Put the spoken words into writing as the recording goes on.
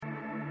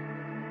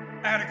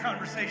I had a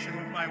conversation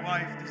with my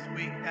wife this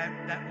week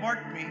that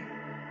marked me.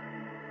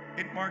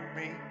 It marked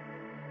me.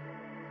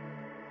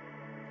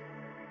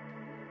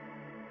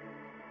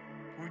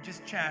 We were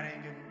just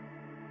chatting, and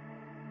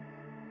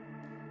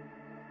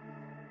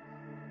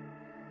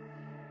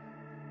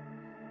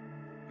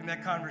in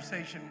that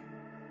conversation,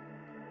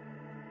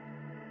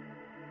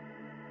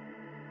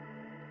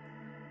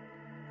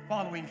 the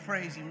following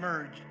phrase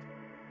emerged: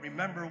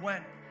 remember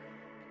when?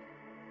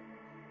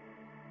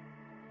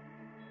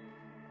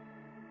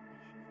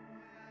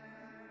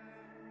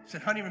 I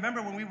said, honey,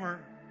 remember when we were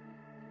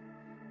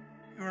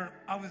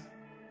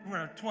in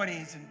our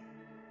 20s, and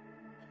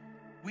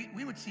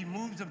we would see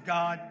moves of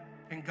God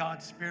and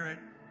God's Spirit.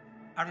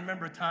 I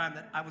remember a time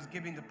that I was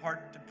giving the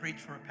part to preach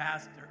for a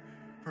pastor,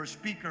 for a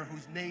speaker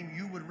whose name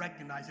you would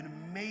recognize, an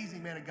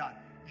amazing man of God.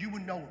 You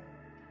would know him.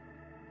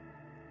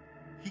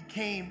 He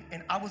came,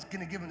 and I was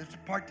going to give him this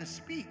part to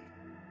speak.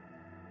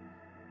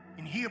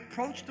 And he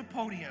approached the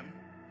podium,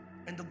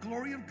 and the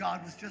glory of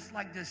God was just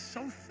like this,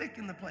 so thick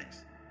in the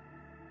place.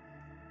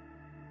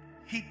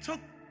 He took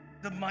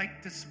the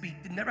mic to speak.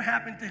 It never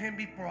happened to him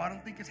before. I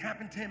don't think it's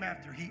happened to him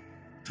after. He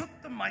took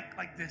the mic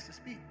like this to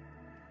speak.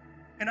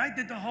 And I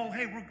did the whole,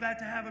 hey, we're glad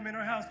to have him in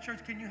our house.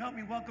 Church, can you help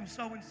me welcome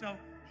so-and-so?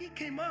 He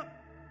came up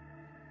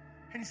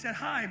and he said,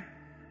 hi,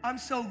 I'm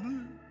so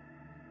blue.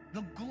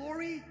 The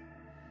glory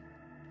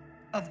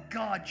of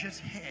God just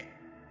hit.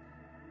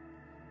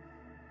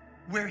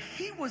 Where the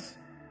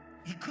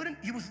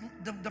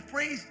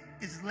phrase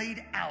is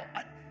laid out.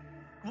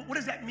 What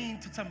does that mean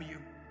to some of you?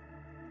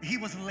 He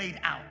was laid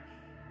out.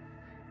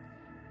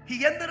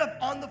 He ended up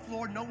on the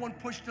floor. No one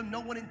pushed him.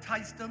 No one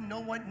enticed him.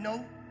 No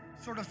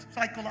sort of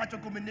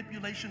psychological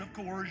manipulation of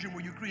coercion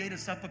where you create a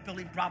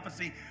self-fulfilling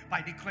prophecy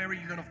by declaring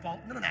you're going to fall.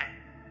 None of that.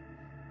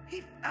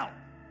 He fell.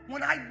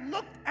 When I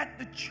looked at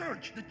the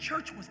church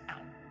was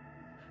out.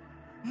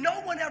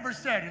 No one ever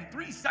said, in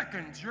 3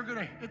 seconds, you're going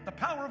to hit, the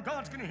power of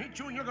God's going to hit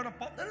you and you're going to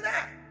fall. None of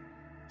that.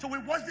 So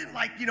it wasn't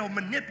like,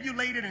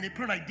 manipulated and they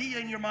put an idea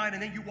in your mind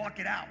and then you walk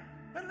it out.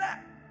 None of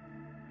that.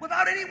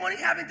 Without anyone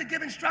having to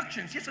give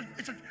instructions. It's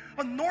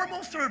a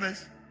normal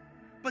service,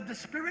 but the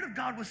Spirit of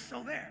God was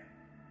so there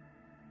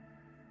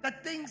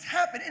that things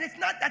happen. And it's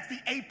not that's the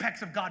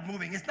apex of God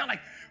moving. It's not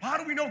like, how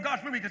do we know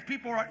God's moving? Because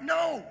people are,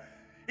 no.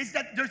 It's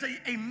that there's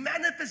a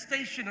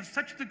manifestation of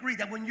such a degree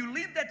that when you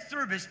leave that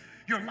service,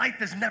 your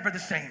life is never the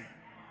same.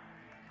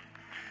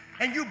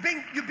 And you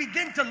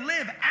begin to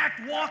live,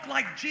 act, walk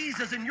like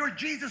Jesus, and you're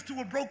Jesus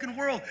to a broken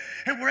world.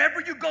 And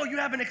wherever you go, you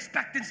have an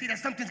expectancy that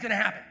something's going to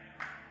happen.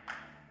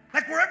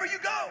 Like wherever you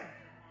go.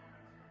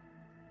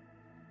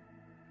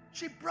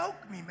 She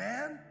broke me,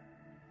 man.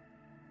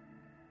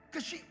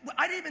 Because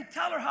I didn't even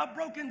tell her how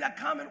broken that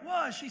comment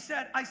was.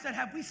 I said,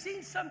 have we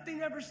seen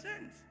something ever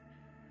since?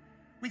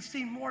 We've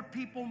seen more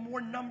people, more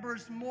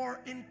numbers,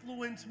 more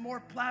influence, more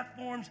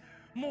platforms,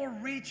 more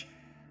reach.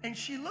 And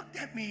she looked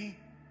at me,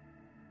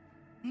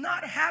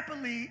 not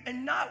happily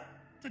and not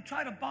to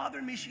try to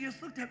bother me. She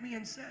just looked at me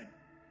and said,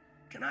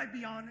 can I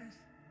be honest?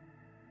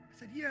 I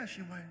said, yeah.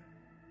 She went,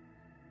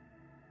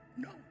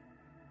 no.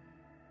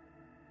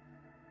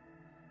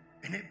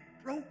 And it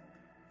broke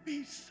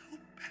me so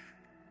bad.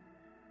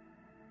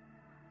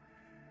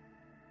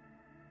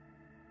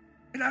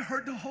 And I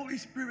heard the Holy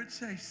Spirit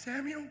say,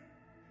 Samuel,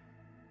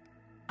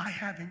 I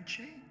haven't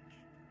changed.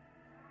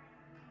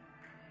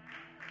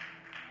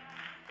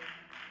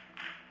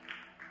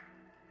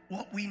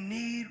 What we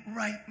need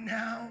right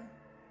now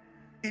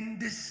in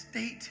this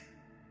state,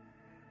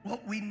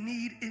 what we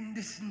need in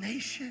this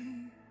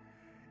nation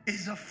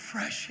is a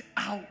fresh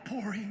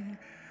outpouring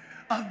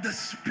of the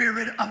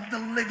Spirit of the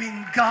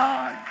living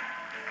God.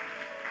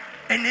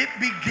 And it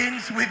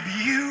begins with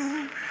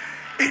you.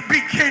 It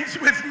begins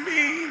with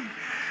me.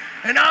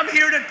 And I'm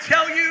here to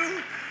tell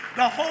you,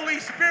 the Holy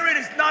Spirit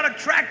is not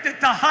attracted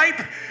to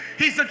hype.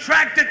 He's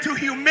attracted to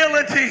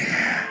humility.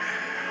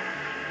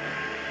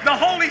 The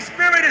Holy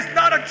Spirit is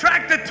not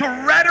attracted to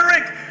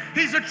rhetoric.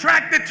 He's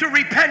attracted to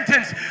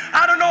repentance.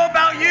 I don't know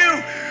about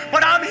you,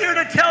 but I'm here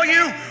to tell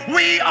you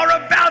we are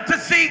about to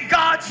see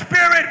God's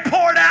Spirit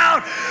poured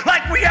out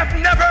like we have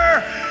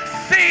never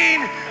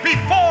seen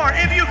before.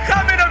 If you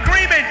come in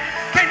agreement,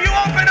 can you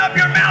open up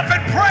your mouth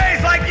and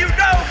praise like you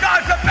know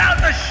God's about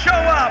to show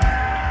up?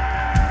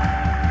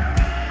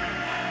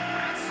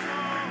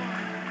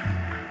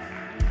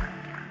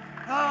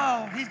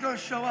 Oh, he's going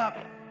to show up.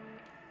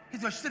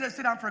 He's going to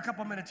sit down for a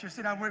couple minutes here.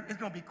 Sit down. It's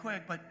going to be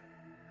quick, but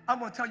I'm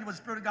going to tell you what the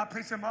Spirit of God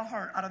placed in my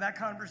heart out of that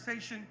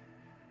conversation.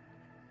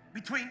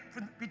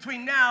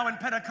 Between now and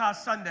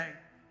Pentecost Sunday,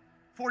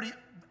 40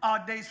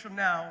 odd days from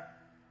now,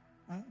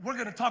 we're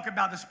going to talk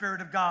about the Spirit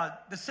of God.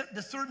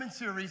 The sermon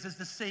series is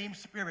the same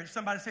Spirit.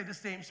 Somebody say the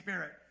same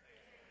Spirit.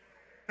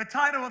 The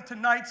title of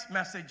tonight's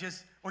message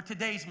is, or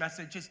today's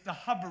message is the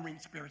hovering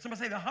Spirit.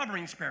 Somebody say the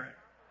hovering Spirit.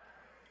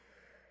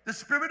 The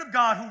Spirit of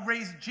God who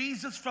raised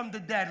Jesus from the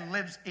dead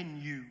lives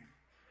in you.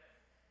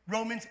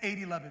 Romans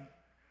 8:11.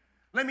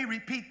 Let me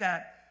repeat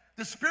that.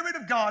 The Spirit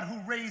of God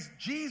who raised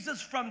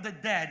Jesus from the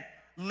dead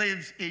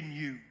lives in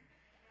you.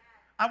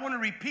 I want to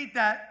repeat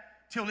that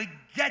till it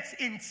gets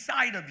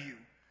inside of you.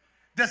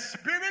 The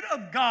Spirit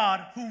of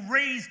God who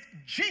raised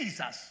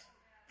Jesus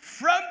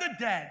from the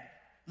dead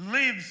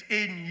lives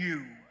in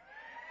you.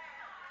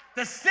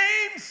 The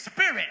same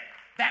Spirit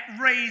that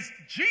raised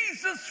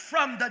Jesus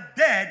from the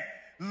dead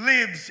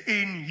lives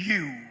in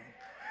you.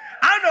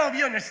 I don't know if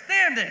you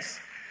understand this.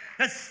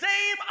 The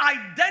same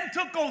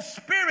identical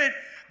Spirit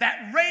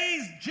that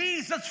raised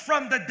Jesus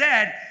from the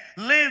dead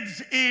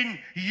lives in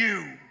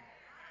you.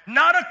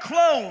 Not a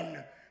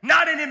clone,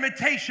 not an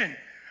imitation,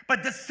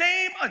 but the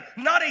same,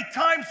 not a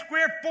Times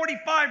Square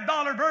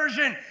 $45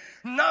 version,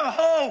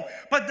 no,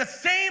 but the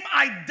same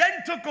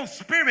identical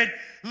Spirit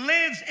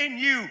lives in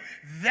you.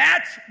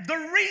 That's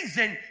the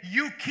reason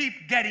you keep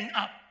getting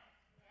up.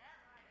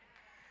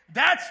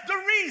 That's the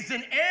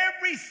reason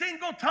every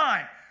single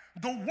time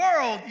the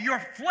world, your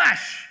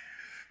flesh,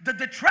 the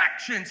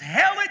detractions,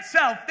 hell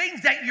itself,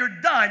 things that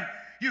you're done,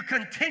 you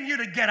continue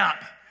to get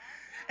up.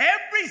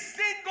 Every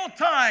single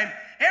time,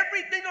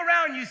 everything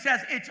around you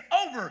says it's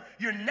over.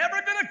 You're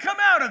never going to come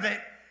out of it.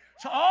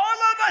 So all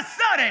of a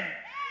sudden,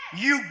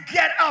 you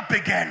get up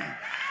again.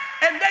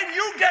 And then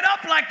you get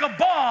up like a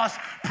boss,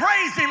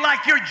 praising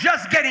like you're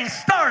just getting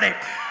started.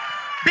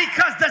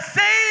 Because the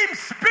same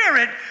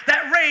Spirit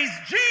that raised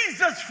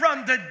Jesus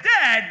from the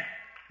dead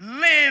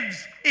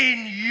lives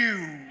in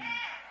you.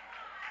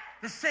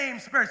 The same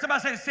Spirit.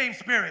 Somebody say the same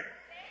Spirit.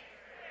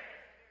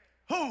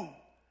 Who?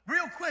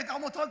 Real quick,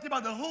 I'm going to talk to you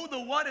about the who,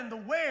 the what, and the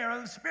where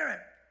of the Spirit.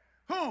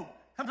 Who?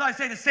 Sometimes I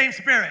say the same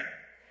Spirit.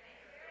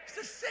 It's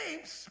the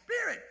same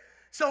Spirit.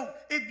 So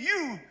if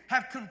you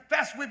have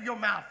confessed with your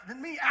mouth, let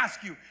me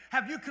ask you,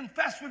 have you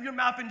confessed with your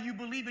mouth and do you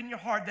believe in your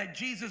heart that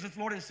Jesus is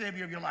Lord and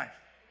Savior of your life?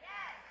 Yes.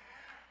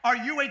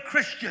 Are you a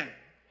Christian?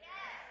 Yes.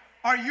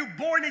 Are you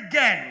born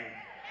again?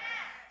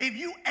 Yes. If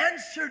you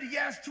answered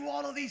yes to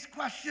all of these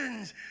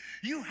questions,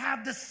 you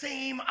have the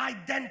same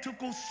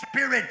identical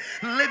Spirit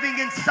living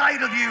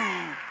inside of you.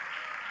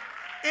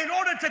 In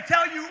order to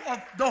tell you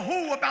of the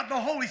who about the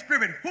Holy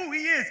Spirit, who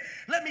He is,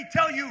 let me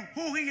tell you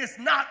who He is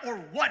not or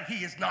what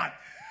He is not.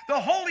 The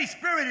Holy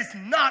Spirit is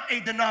not a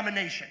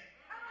denomination.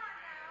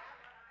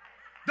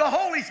 The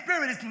Holy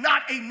Spirit is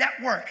not a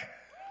network.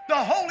 The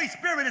Holy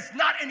Spirit is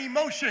not an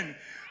emotion.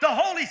 The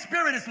Holy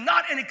Spirit is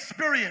not an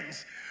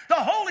experience. The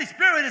Holy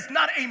Spirit is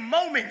not a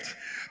moment.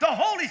 The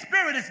Holy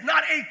Spirit is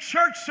not a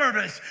church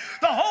service.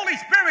 The Holy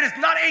Spirit is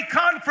not a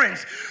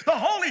conference. The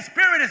Holy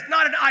Spirit is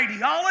not an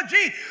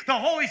ideology. The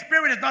Holy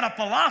Spirit is not a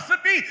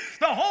philosophy.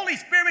 The Holy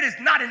Spirit is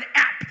not an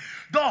app.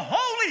 The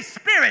Holy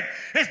Spirit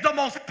is the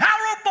most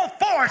powerful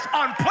force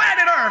on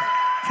planet Earth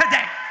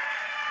today.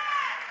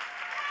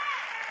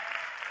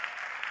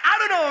 I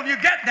don't know if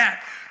you get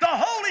that. The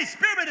Holy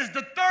Spirit is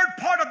the third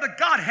part of the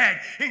Godhead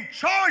in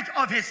charge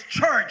of His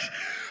church.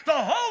 The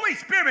Holy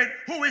Spirit,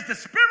 who is the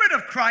Spirit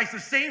of Christ, the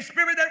same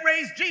Spirit that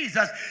raised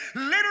Jesus,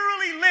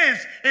 literally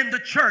lives in the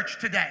church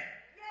today.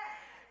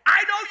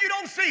 I know you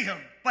don't see Him,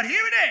 but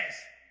here it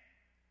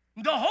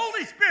is. The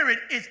Holy Spirit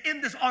is in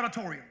this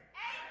auditorium.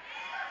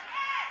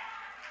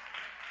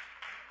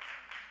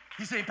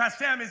 You say,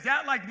 Pastor Sam, is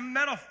that like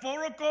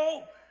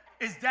metaphorical?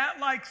 Is that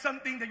like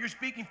something that you're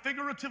speaking,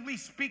 figuratively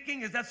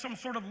speaking? Is that some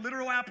sort of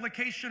literal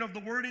application of the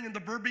wording and the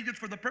verbiage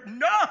for the purpose?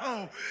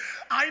 No,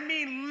 I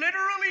mean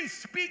literally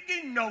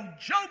speaking, no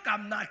joke,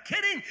 I'm not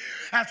kidding.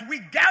 As we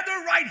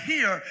gather right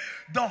here,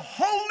 the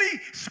Holy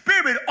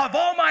Spirit of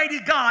Almighty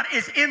God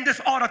is in this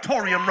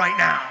auditorium right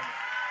now.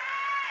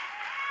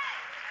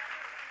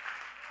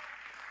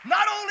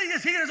 Not only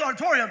is He in this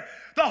auditorium,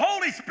 the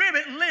Holy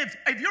Spirit lives.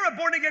 If you're a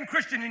born-again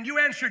Christian and you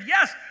answered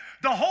yes,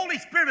 the Holy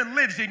Spirit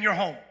lives in your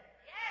home.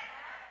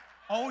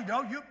 Oh,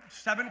 no,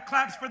 7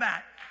 claps for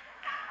that.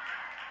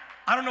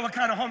 I don't know what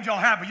kind of homes y'all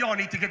have, but y'all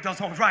need to get those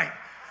homes right.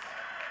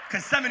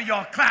 Because some of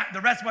y'all clapped.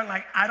 The rest went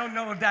like, I don't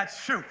know if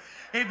that's true.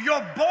 If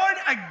you're born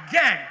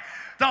again,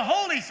 the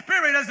Holy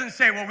Spirit doesn't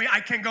say, well,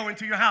 I can go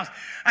into your house.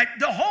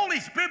 The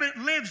Holy Spirit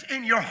lives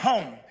in your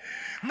home.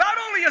 Not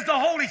only does the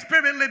Holy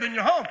Spirit live in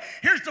your home,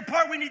 here's the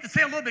part we need to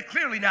say a little bit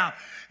clearly now.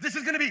 This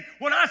is going to be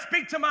when I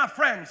speak to my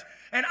friends.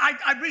 And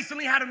I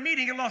recently had a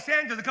meeting in Los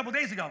Angeles a couple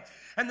days ago.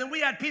 And then we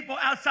had people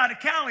outside of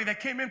Cali that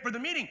came in for the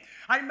meeting.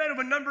 I met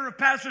with a number of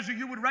pastors who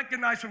you would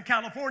recognize from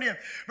California,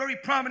 very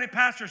prominent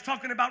pastors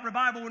talking about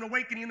revival and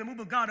awakening and the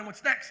move of God and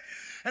what's next.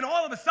 And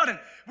all of a sudden,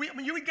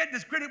 when you get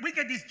this credit, we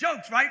get these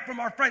jokes, right, from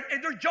our friends.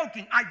 And they're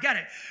joking. I get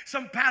it.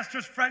 Some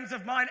pastors, friends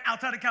of mine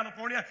outside of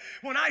California,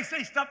 when I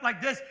say stuff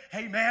like this,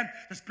 hey, man,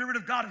 the Spirit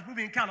of God is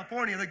moving in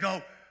California, they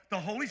go, the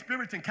Holy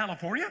Spirit's in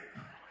California?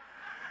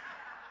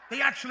 They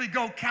actually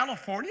go,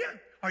 California?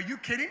 Are you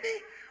kidding me?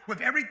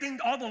 With everything,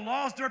 all the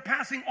laws they're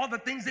passing, all the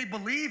things they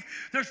believe,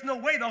 there's no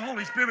way the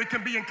Holy Spirit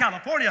can be in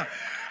California.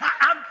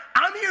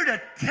 I'm here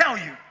to tell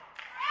you.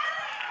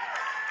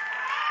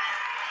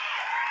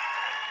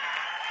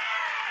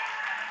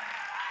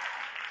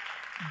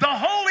 The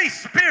Holy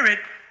Spirit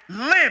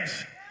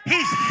lives.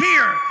 He's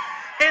here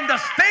in the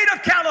state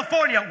of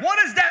California. What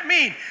does that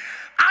mean?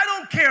 I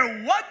don't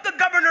care what the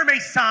governor may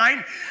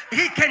sign,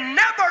 he can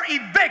never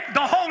evict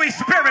the Holy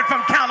Spirit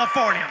from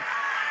California.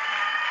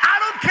 I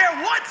don't don't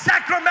care what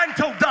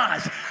Sacramento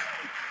does.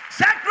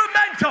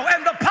 Sacramento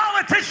and the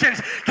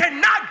politicians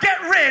cannot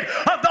get rid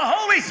of the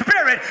Holy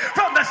Spirit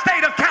from the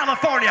state of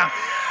California.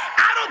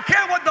 I don't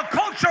care what the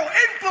cultural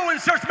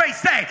influencers may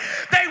say.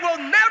 They will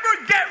never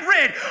get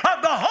rid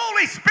of the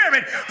Holy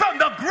Spirit from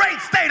the great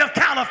state of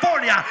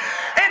California.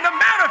 And a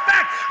matter of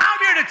fact, I'm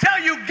here to tell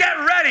you, get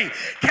ready.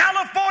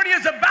 California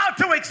is about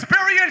to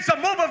experience a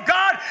move of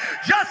God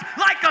just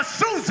like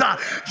Azusa,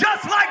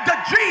 just like the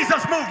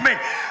Jesus movement.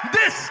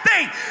 This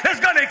state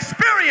is going to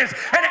experience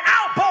an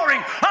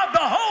outpouring of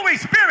the Holy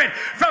Spirit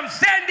from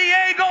San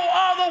Diego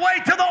all the way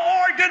to the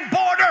Oregon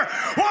border.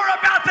 We're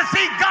about to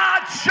see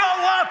God show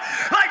up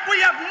like we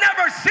have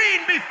never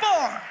seen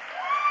before.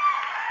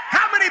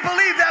 How many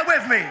believe that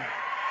with me?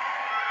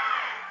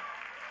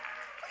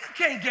 You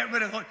can't get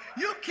rid of it.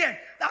 You can't.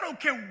 I don't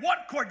care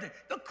what court.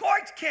 The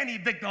courts can't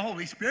evict the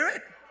Holy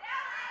Spirit.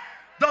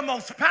 The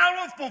most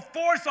powerful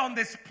force on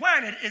this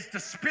planet is the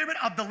Spirit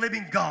of the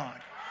living God.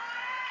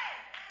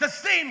 The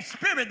same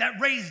Spirit that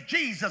raised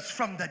Jesus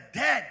from the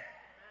dead.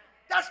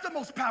 That's the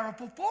most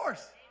powerful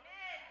force.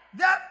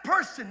 That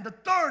person, the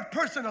third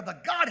person of the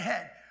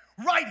Godhead,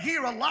 right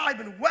here alive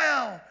and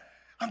well.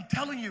 I'm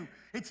telling you,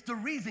 it's the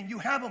reason you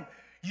have them.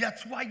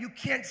 That's why you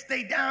can't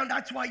stay down.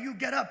 That's why you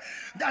get up.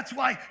 That's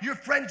why your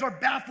friends are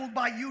baffled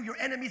by you. Your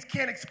enemies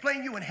can't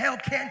explain you, and hell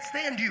can't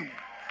stand you.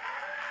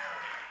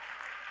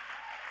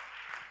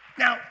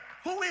 Now,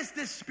 who is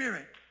this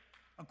Spirit?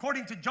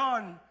 According to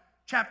John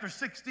chapter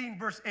 16,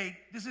 verse 8,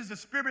 this is a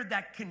Spirit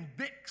that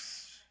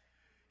convicts.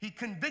 He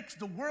convicts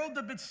the world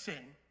of its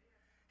sin.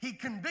 He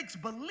convicts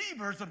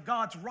believers of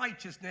God's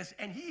righteousness,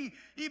 and he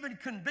even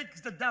convicts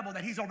the devil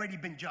that he's already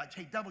been judged.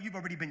 Hey, devil, you've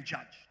already been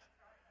judged.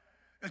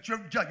 It's your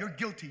judge. You're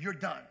guilty. You're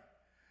done.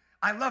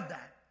 I love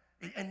that.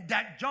 And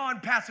that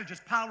John passage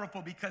is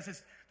powerful because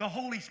it's the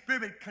Holy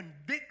Spirit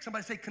convicts.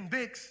 Somebody say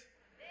convicts.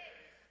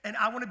 And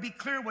I want to be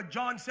clear what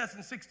John says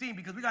in 16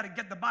 because we got to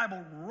get the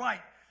Bible right.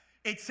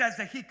 It says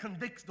that he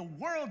convicts the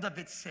world of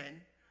its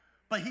sin,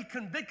 but he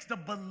convicts the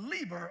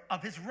believer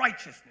of his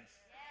righteousness.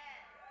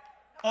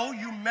 Oh,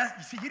 you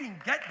see, you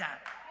didn't get that.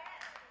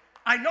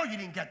 I know you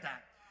didn't get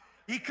that.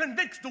 He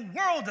convicts the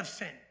world of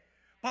sin.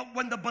 But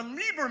when the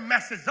believer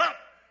messes up,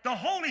 the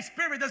Holy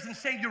Spirit doesn't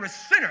say you're a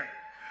sinner.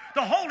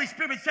 The Holy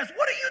Spirit says,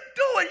 what are you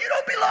doing? You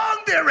don't belong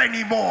there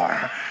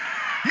anymore.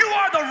 You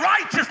are the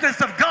righteousness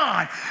of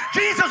God.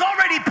 Jesus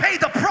already paid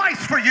the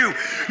price for you.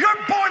 You're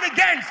born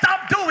again.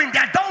 Stop doing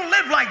that. Don't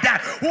live like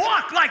that.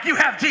 Walk like you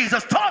have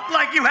Jesus. Talk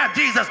like you have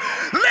Jesus.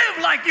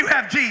 Live like you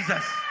have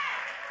Jesus.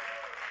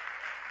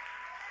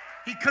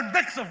 He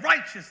convicts of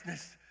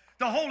righteousness.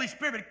 The Holy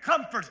Spirit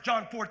comforts,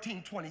 John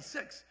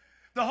 14:26.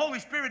 The Holy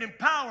Spirit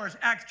empowers,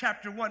 Acts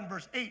chapter 1,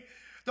 verse 8.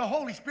 The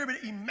Holy Spirit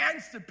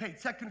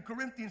emancipates, 2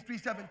 Corinthians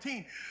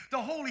 3:17.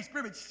 The Holy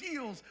Spirit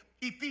seals,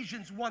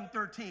 Ephesians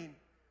 1:13.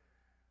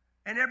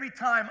 And every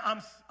time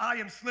I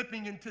am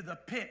slipping into the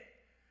pit,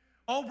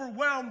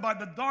 overwhelmed by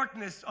the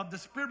darkness of the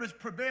spirits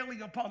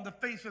prevailing upon the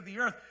face of the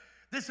earth,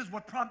 this is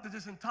what prompted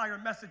this entire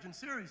message and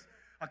series.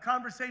 A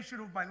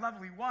conversation with my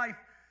lovely wife.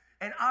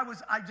 And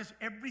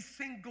every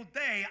single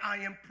day, I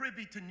am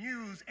privy to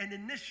news and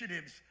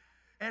initiatives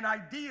and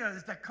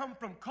ideas that come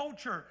from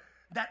culture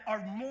that are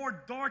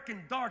more dark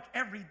and dark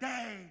every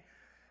day.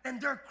 And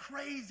there are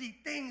crazy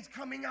things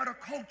coming out of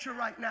culture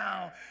right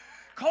now.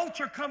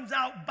 Culture comes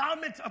out,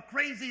 vomits a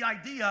crazy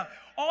idea.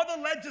 All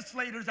the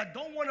legislators that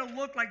don't want to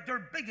look like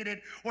they're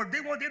bigoted or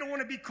they don't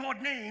want to be called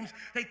names,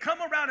 they come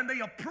around and they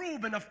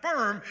approve and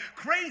affirm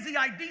crazy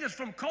ideas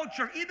from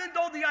culture, even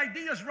though the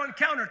ideas run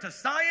counter to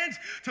science,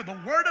 to the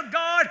Word of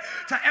God,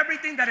 to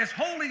everything that is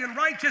holy and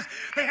righteous.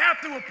 They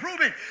have to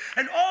approve it.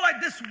 And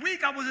this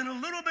week I was in a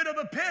little bit of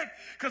a pit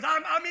because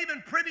I'm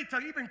even privy to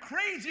even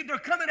crazy. They're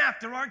coming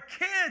after our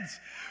kids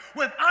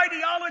with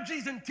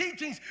ideologies and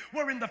teachings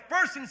where in the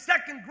first and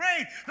second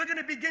grade, they're going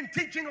to begin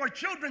teaching our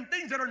children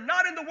things that are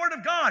not in the Word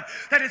of God,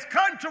 that is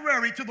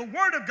contrary to the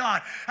Word of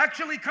God,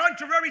 actually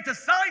contrary to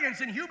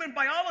science and human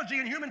biology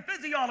and human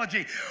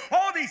physiology,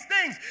 all these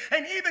things.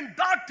 And even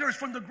doctors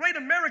from the great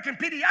American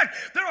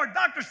pediatrics, there are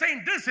doctors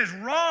saying this is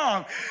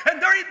wrong.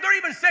 And they're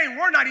even saying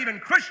we're not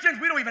even Christians,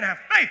 we don't even have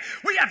faith.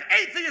 We have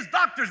atheist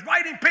doctors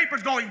writing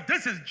papers going,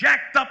 this is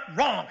jacked up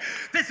wrong.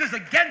 This is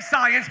against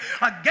science,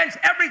 against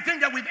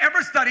everything that we've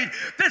ever studied.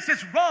 This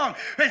is wrong.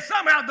 And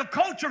somehow the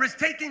culture is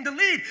taking the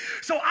lead.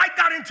 So I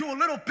got into a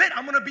little pit,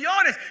 I'm going to be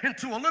honest,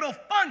 into a little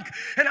funk.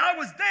 And I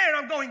was there and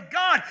I'm going,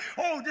 God,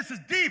 oh, this is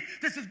deep.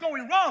 This is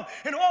going wrong.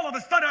 And all of a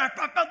sudden I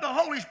felt the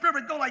Holy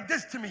Spirit go like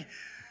this to me.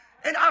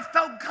 And I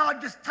felt God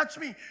just touch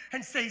me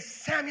and say,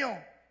 Samuel,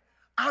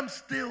 I'm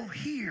still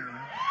here.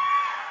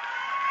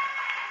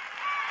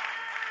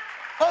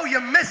 Oh,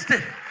 you missed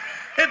it.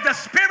 If the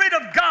Spirit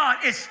of God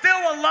is still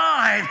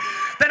alive,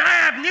 then I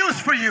have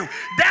news for you.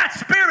 That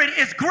spirit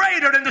is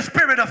greater than the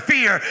spirit of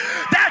fear.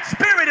 That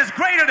spirit is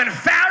greater than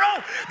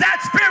Pharaoh.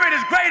 That spirit is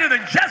greater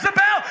than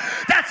Jezebel.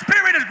 That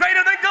spirit is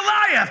greater than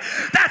Goliath.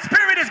 That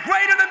spirit is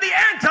greater than the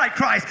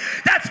Antichrist.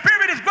 That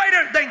spirit is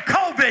greater than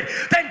COVID,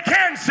 than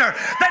cancer,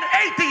 than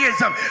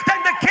atheism, than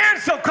the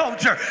cancel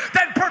culture,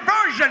 than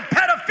perversion,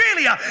 pedophilia,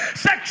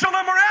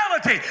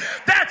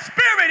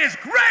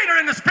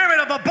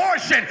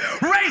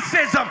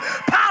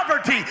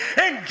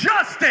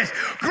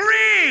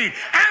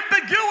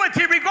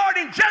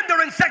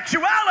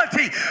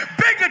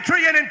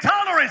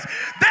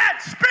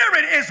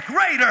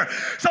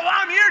 So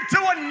I'm here to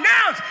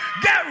announce,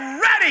 get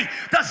ready.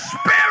 The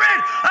Spirit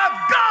of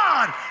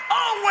God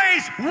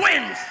always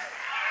wins.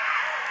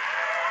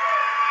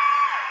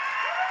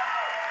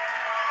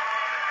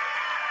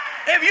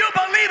 If you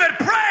believe it,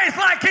 praise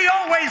like he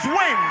always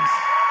wins.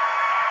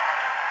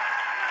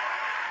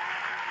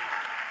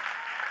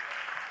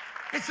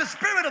 It's a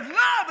spirit of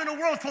love in a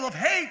world full of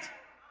hate.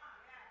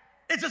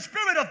 It's a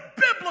spirit of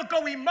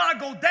biblical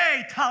imago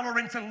Dei,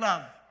 tolerance and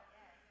love.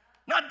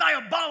 Not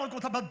diabolical,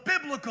 but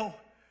biblical,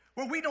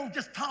 where we don't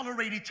just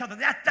tolerate each other.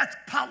 That's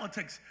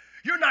politics.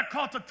 You're not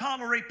called to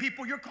tolerate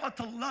people. You're called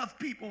to love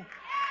people.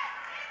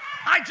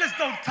 I just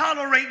don't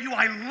tolerate you.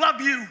 I love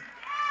you.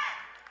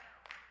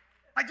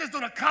 I just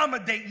don't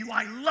accommodate you.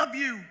 I love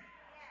you.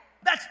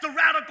 That's the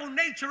radical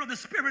nature of the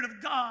Spirit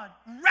of God.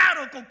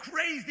 Radical,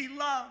 crazy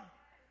love.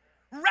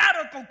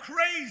 Radical,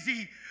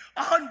 crazy,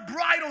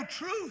 unbridled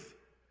truth.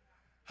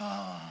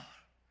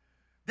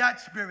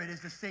 That Spirit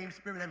is the same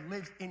Spirit that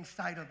lives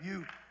inside of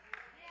you.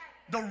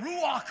 The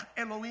Ruach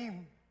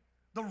Elohim,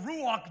 the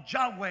Ruach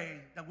Yahweh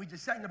that we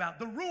just sang about,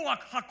 the Ruach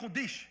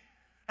HaKodesh,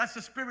 that's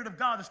the Spirit of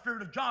God, the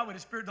Spirit of Yahweh, the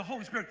Spirit, the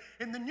Holy Spirit.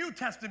 In the New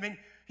Testament,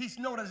 he's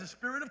known as the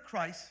Spirit of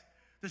Christ,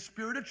 the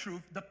Spirit of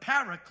truth, the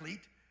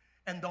Paraclete,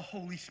 and the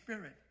Holy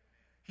Spirit.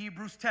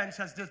 Hebrews 10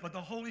 says this, but the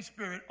Holy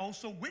Spirit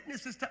also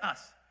witnesses to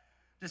us.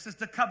 This is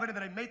the covenant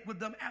that I make with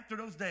them after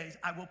those days.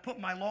 I will put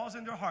my laws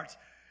in their hearts,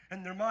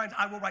 and their minds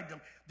I will write them.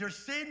 Their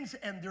sins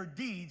and their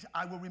deeds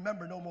I will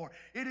remember no more.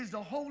 It is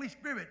the Holy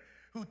Spirit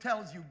who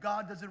tells you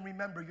God doesn't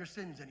remember your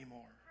sins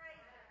anymore.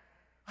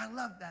 I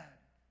love that.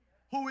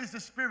 Who is the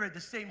Spirit? The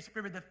same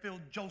Spirit that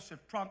filled Joseph,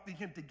 prompting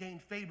him to gain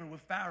favor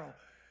with Pharaoh,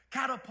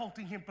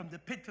 catapulting him from the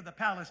pit to the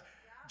palace.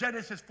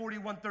 Genesis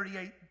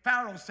 41:38,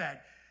 Pharaoh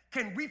said,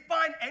 can we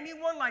find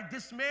anyone like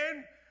this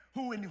man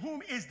in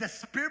whom is the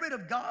Spirit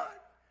of God?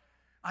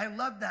 I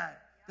love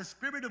that. The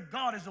Spirit of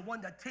God is the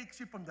one that takes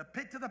you from the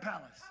pit to the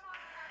palace,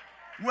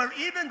 where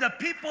even the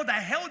people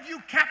that held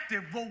you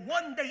captive will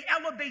one day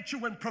elevate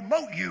you and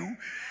promote you,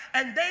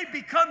 and they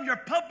become your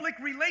public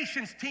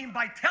relations team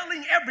by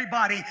telling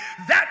everybody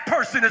that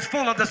person is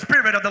full of the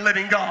Spirit of the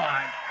living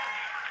God.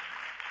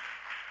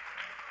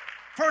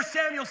 1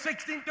 Samuel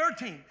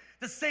 16:13,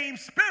 the same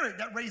Spirit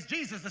that raised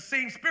Jesus, the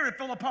same Spirit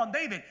fell upon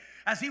David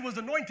as he was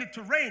anointed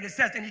to reign. It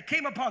says, and he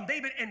came upon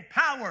David in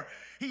power.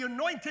 He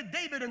anointed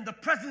David in the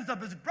presence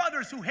of his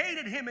brothers who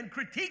hated him and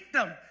critiqued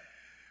them.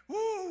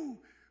 Woo!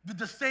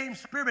 The same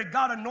Spirit,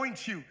 God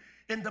anoints you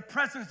in the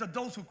presence of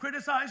those who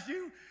criticized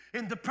you,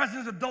 in the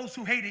presence of those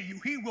who hated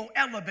you. He will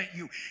elevate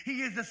you.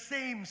 He is the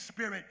same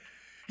Spirit.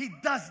 He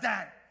does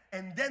that.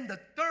 And then the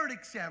third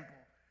example,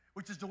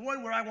 which is the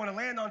one where I want to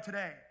land on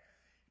today.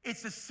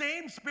 It's the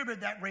same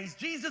Spirit that raised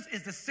Jesus,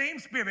 is the same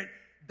Spirit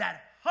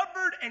that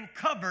hovered and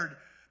covered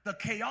the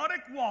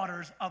chaotic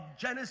waters of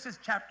Genesis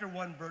chapter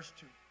 1, verse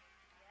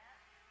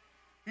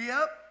 2.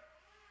 Yep,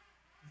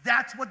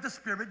 that's what the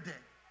Spirit did.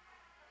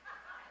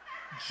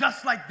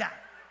 Just like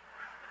that.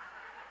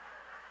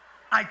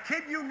 I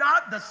kid you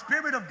not, the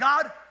Spirit of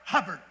God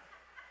hovered.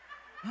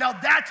 Now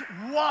that's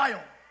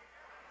wild.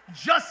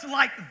 Just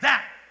like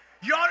that.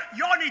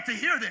 Y'all need to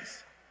hear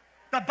this.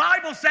 The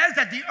Bible says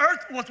that the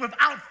earth was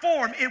without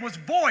form. It was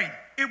void.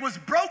 It was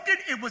broken.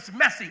 It was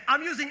messy.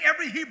 I'm using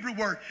every Hebrew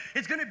word.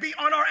 It's going to be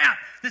on our app,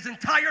 this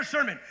entire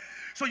sermon.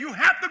 So you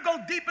have to go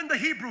deep in the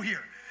Hebrew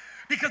here,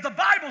 because the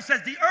Bible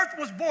says the earth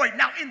was void.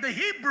 Now in the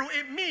Hebrew,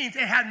 it means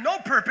it had no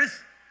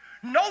purpose,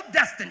 no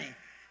destiny.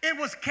 It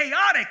was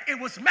chaotic. It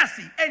was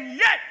messy. And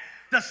yet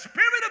the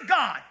Spirit of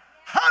God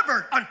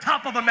hovered on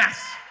top of a mess.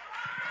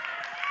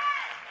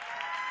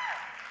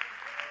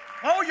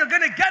 Oh, you're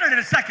going to get it in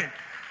a second.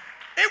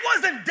 It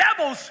wasn't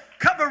devils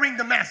covering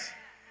the mess.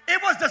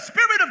 It was the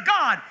Spirit of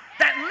God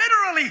that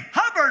literally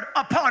hovered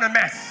upon a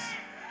mess.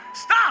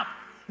 Stop.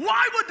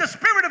 Why would the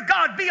Spirit of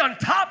God be on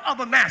top of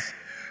a mess?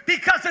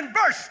 Because in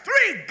verse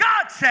 3,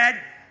 God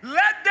said,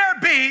 let there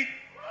be.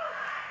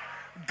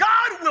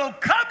 God will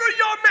cover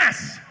your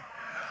mess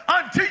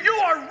until you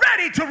are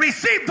ready to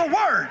receive the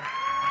word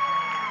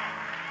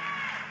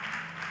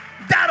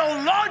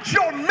that'll launch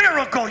your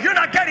miracle. You're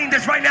not getting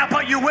this right now,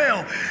 but you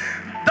will.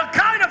 The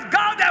kind of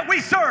God that we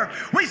serve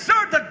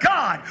the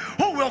God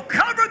who will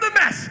cover the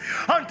mess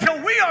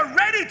until we are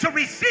ready to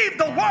receive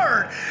the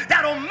word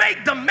that'll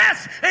make the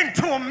mess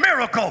into a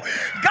miracle.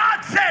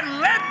 God said,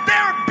 let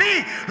there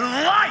be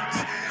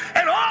light.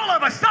 And all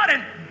of a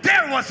sudden,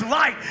 there was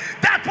light.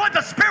 That's what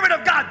the Spirit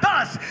of God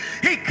does.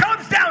 He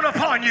comes down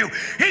upon you.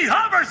 He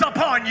hovers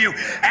upon you.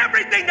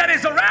 Everything that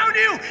is around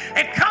you,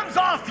 it comes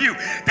off you.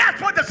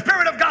 That's what the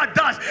Spirit of God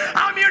does.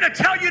 I'm here to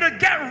tell you to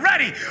get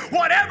ready.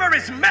 Whatever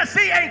is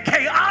messy and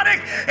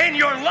chaotic in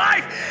your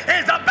life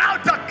is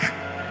about to...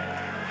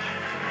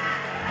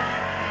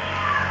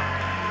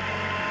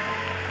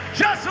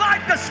 Just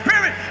like the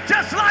Spirit,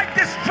 just like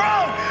this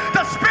throne,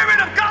 the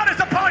Spirit of God is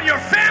upon your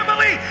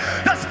family.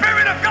 The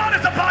Spirit of God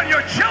is upon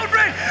your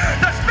children.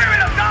 The Spirit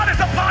of God is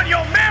upon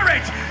your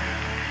marriage.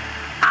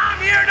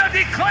 I'm here to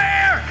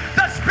declare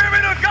the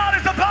Spirit of God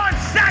is upon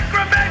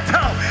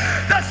Sacramento.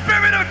 The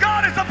Spirit of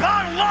God is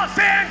upon Los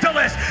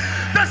Angeles.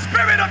 The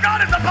Spirit of God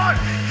God is upon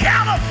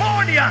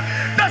California.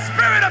 The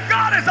Spirit of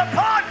God is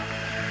upon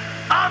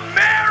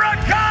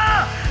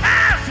America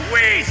as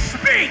we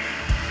speak.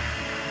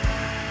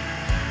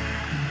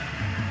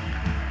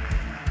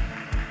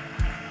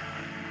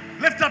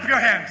 Lift up your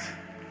hands.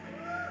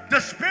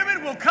 The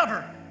Spirit will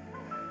cover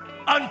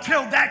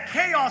until that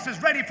chaos is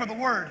ready for the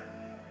word.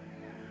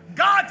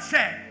 God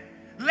said,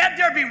 let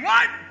there be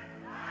what?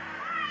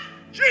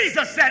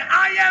 Jesus said,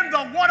 I am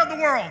the one of the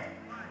world.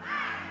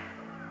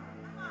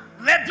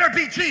 Let there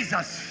be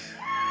Jesus.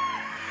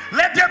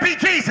 Let there be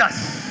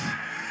Jesus.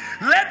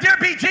 Let there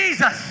be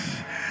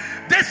Jesus.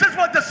 This is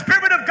what the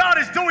Spirit of God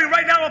is doing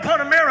right now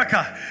upon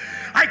America.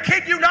 I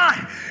kid you not.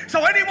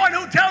 So anyone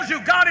who tells you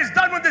God is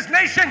done with this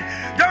nation,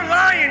 they're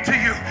lying to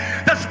you.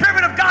 The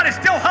Spirit of God is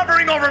still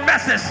hovering over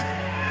messes.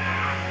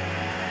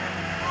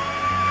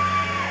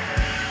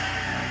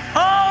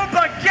 Oh,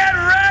 but get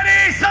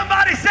ready.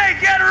 Somebody say,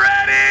 get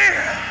ready.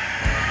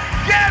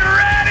 Get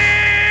ready.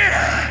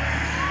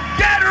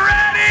 Get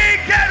ready.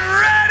 Get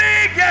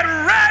ready. Get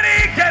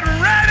ready. Get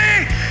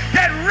ready.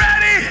 Get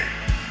ready.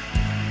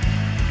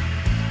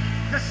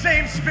 The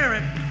same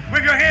Spirit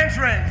with your hands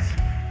raised.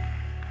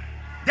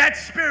 That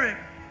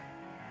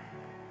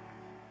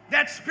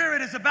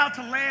Spirit is about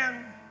to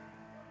land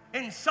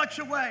in such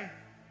a way.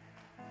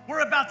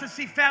 We're about to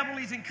see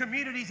families and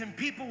communities and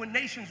people and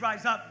nations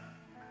rise up.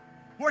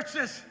 Watch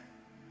this.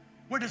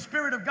 Where the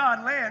Spirit of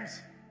God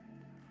lands,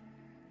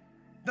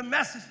 the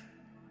message,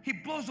 He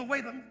blows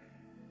away them.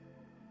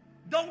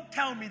 Don't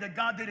tell me that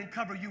God didn't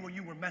cover you when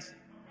you were messy.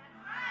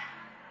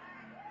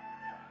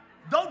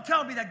 Don't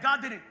tell me that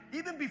God didn't.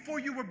 Even before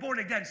you were born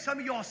again, some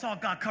of y'all saw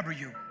God cover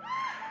you.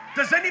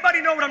 Does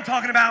anybody know what I'm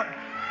talking about?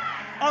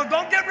 Oh,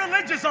 don't get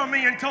religious on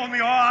me and tell me,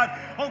 God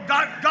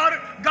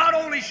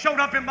only showed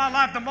up in my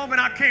life the moment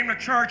I came to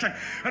church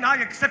and I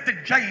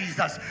accepted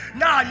Jesus.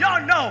 Nah,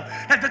 y'all know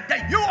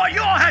that you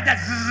all had that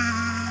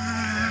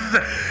zzz.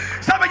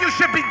 Some of you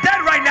should be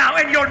dead right now,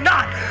 and you're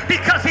not,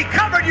 because He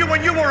covered you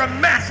when you were a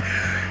mess.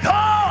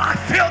 Oh, I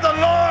feel the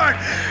Lord.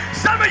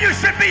 Some of you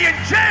should be in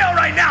jail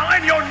right now,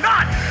 and you're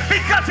not,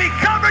 because He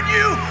covered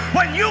you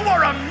when you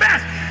were a mess.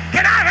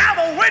 Can I have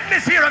a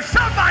witness here of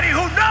somebody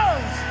who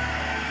knows?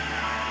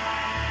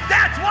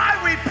 That's why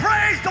we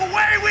praise the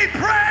way we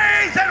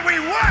praise, and we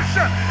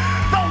worship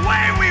the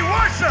way we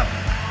worship.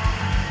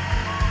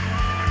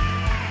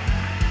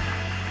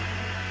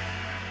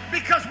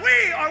 Because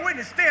we are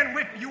witness. Stand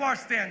with me. You are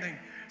standing.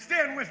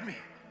 Stand with me.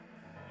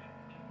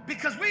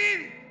 Because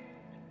we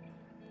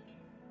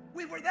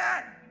were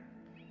that.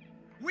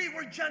 We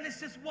were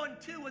Genesis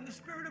 1:2, and the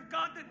Spirit of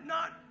God did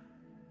not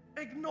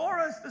ignore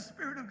us. The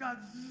Spirit of God,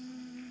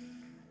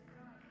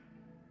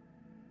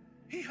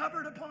 He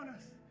hovered upon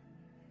us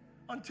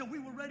until we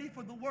were ready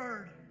for the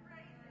word.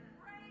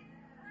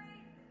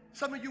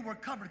 Some of you were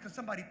covered because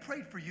somebody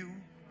prayed for you.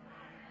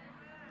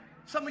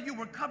 Some of you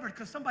were covered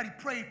because somebody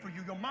prayed for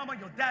you. Your mama,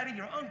 your daddy,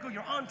 your uncle,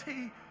 your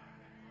auntie.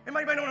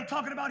 Anybody know what I'm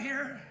talking about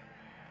here?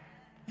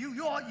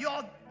 You all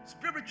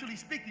spiritually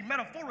speaking,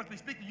 metaphorically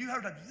speaking, you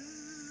heard a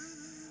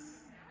zzz.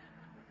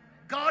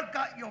 God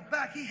got your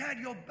back. He had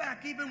your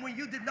back even when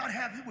you did not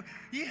have it.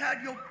 He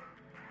had your...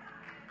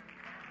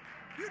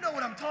 You know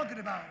what I'm talking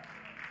about.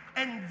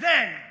 And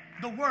then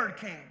the Word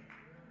came.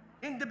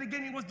 In the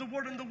beginning was the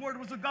Word, and the Word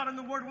was with God, and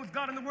the Word was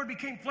God, and the Word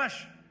became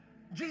flesh.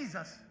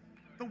 Jesus,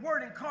 the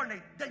Word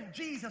incarnate. Then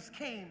Jesus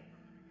came.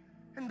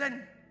 And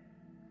then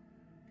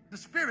the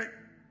Spirit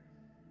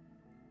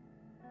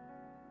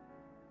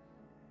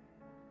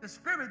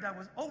that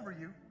was over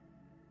you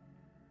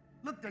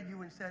looked at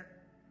you and said,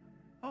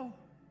 oh,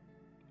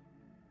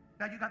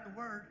 now you got the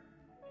Word.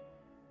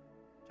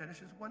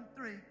 Genesis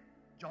 1:3,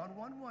 John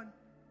 1:1.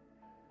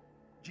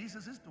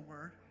 Jesus is the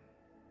Word.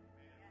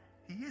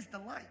 He is the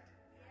light.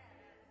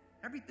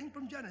 Everything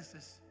from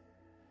Genesis.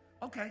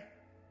 Okay.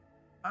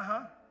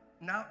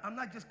 Now, I'm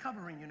not just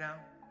covering you now.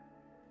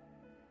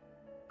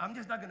 I'm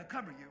just not going to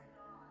cover you.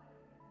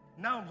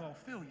 Now I'm going to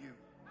fill you.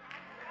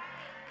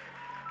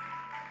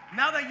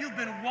 Now that you've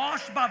been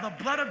washed by the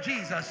blood of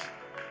Jesus,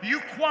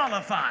 you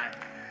qualify.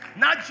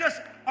 Not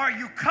just are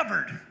you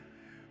covered,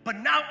 but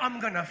now I'm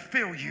going to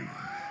fill you.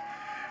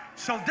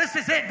 So this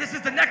is it. This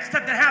is the next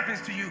step that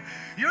happens to you.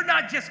 You're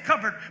not just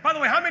covered. By the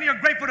way, how many are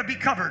grateful to be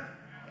covered?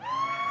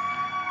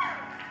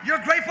 You're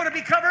grateful to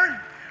be covered?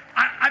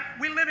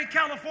 We live in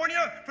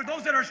California. For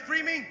those that are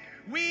streaming,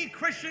 we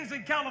Christians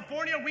in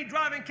California, we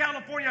drive in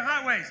California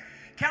highways.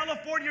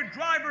 California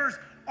drivers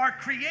are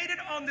created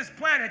on this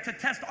planet to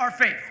test our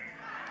faith.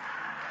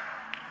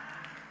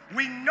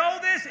 We know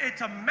this. It's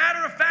a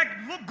matter of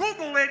fact. Look,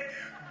 Google it.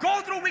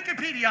 Go through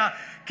Wikipedia.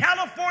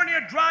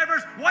 California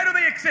drivers, why do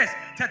they exist?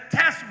 To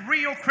test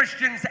real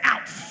Christians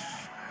out.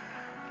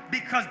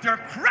 Because they're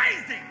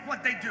crazy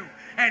what they do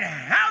and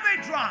how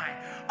they drive.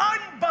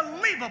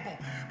 Unbelievable.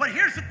 But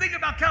here's the thing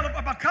about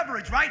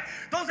coverage, right?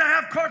 Those that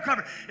have car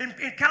coverage. In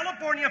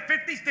California,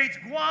 50 states,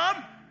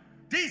 Guam,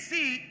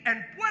 D.C.,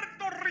 and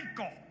Puerto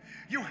Rico.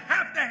 You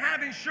have to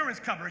have insurance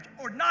coverage,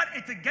 or not,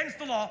 it's against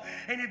the law.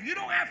 And if you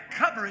don't have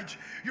coverage,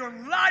 you're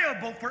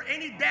liable for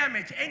any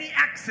damage, any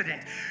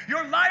accident.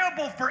 You're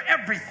liable for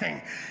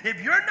everything.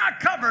 If you're not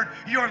covered,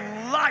 you're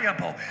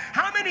liable.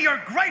 How many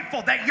are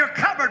grateful that you're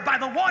covered by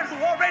the one who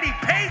already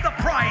paid the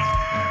price,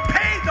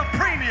 paid the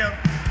premium?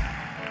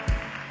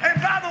 And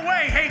by the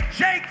way, hey,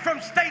 Jake from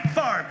State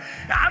Farm,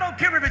 I don't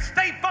care if it's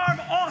State Farm,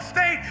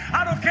 Allstate,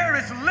 I don't care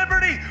if it's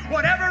Liberty,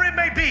 whatever it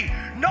may be,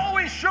 no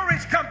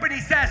insurance company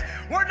says,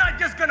 we're not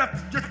just going to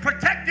just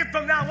protect you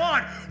from now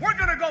on. We're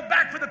going to go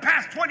back for the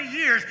past 20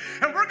 years,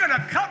 and we're going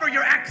to cover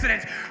your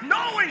accidents.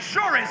 No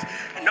insurance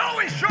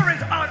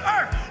on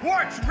earth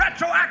works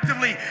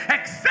retroactively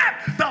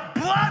except the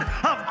blood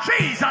of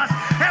Jesus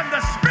and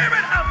the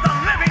Spirit of the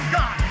living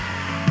God.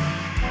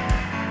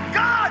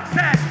 God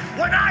says,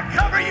 when I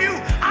cover you,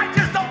 I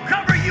just don't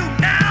cover you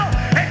now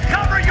and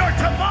cover your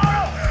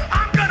tomorrow.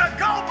 I'm going to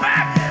go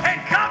back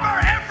and cover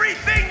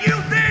everything you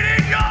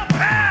did in your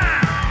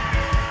past.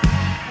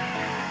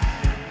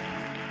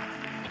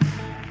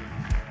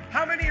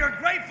 How many are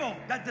grateful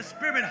that the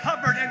Spirit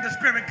hovered and the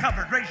Spirit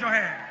covered? Raise your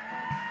hand.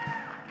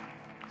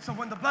 So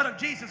when the blood of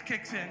Jesus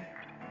kicks in,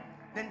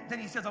 then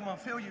he says, I'm going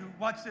to fill you.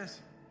 Watch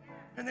this.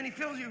 And then he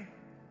fills you.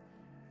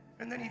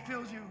 And then he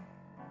fills you.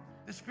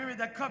 The Spirit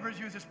that covers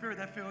you is the Spirit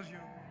that fills you.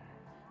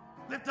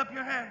 Lift up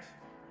your hands,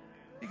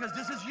 because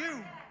this is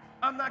you.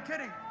 I'm not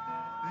kidding.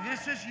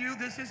 This is you.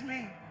 This is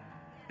me.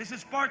 This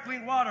is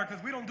sparkling water,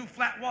 because we don't do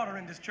flat water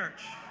in this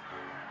church.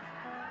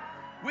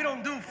 We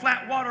don't do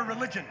flat water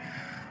religion.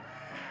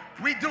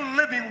 We do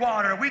living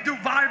water. We do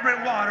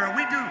vibrant water.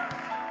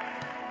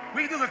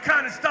 We do the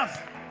kind of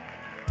stuff.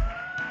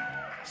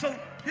 So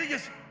you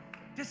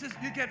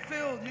get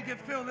filled. You get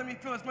filled. Let me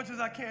fill as much as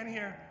I can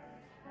here.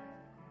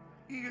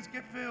 You just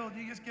get filled.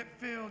 You just get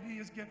filled. You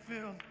just get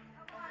filled.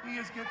 You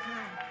just get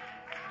filled.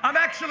 I'm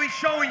actually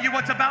showing you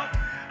what's about.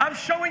 I'm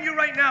showing you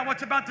right now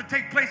what's about to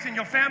take place in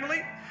your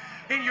family,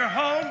 in your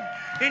home,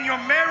 in your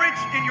marriage,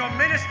 in your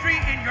ministry,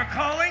 in your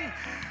calling.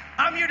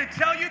 I'm here to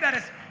tell you that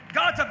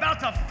God's about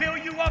to fill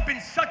you up in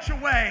such a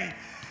way,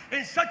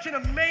 in such an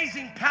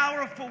amazing,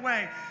 powerful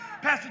way.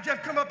 Pastor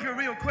Jeff, come up here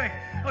real quick.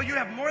 Oh, you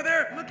have more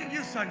there? Look at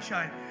you,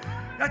 sunshine.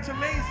 That's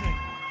amazing.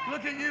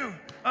 Look at you.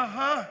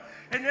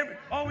 And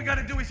all we got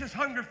to do is just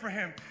hunger for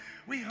him.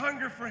 We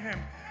hunger for him.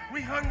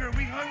 We hunger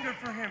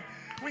for him.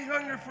 We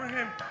hunger for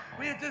him.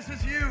 This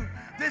is you.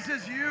 This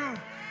is you.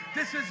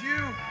 This is you.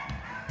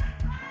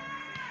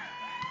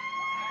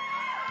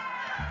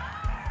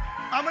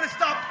 I'm going to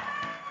stop.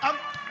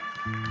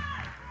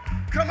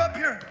 Come up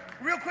here.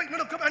 Real quick.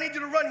 No, come. I need you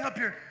to run up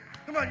here.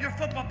 Come on, you're a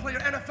football player,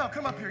 NFL.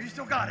 Come up here. You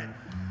still got it.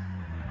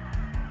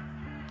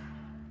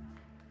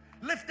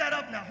 Lift that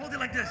up now. Hold it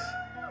like this.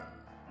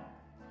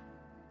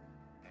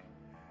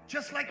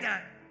 Just like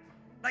that.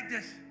 Like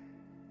this.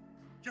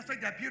 Just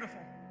like that.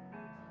 Beautiful.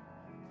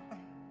 Oh,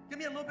 give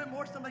me a little bit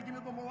more. Somebody give me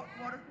a little more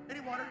water. Any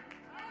water?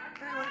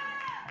 Anyway.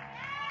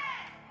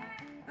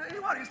 Any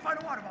water. Just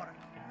find a water bottle.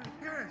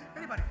 Here it is.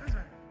 Anybody.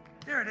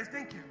 Here it is.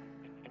 Thank you.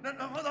 No,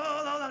 hold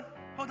on.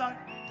 Hold on.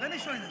 Let me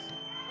show you this.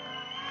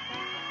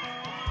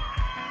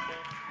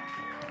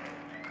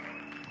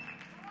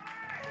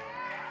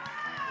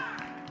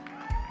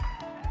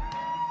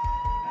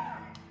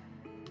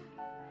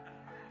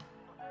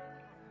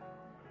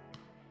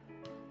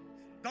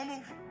 Don't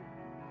move.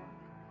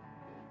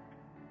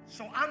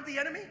 So I'm the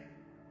enemy.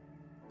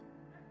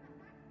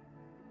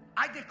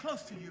 I get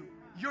close to you.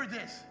 You're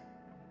this.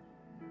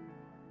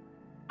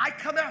 I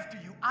come after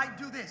you. I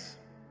do this.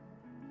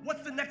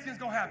 What's the next thing that's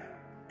going to happen?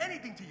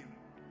 Anything to you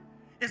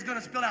is going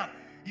to spill out.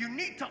 You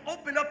need to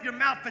open up your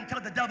mouth and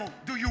tell the devil,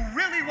 do you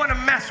really want to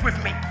mess with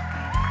me?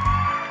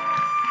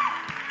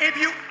 If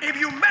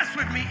you mess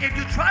with me, if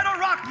you try to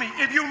rock me,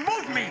 if you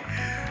move me,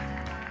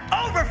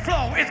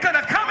 overflow is going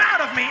to come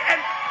out of me, and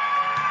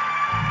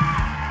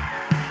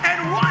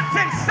what's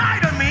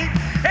inside of me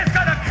is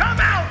going to come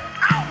out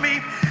me,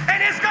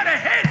 and it's going to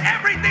hit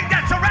everything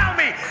that's around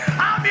me.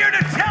 I'm here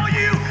to tell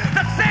you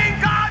the same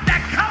God that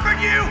covered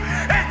you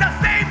is the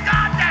same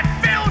God that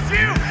fills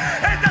you,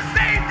 is the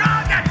same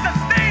God that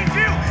sustains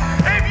you.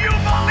 If you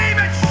believe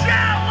it,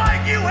 shout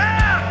like you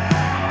have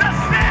the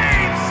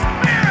same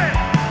Spirit.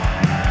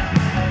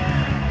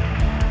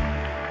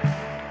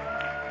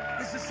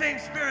 It's the same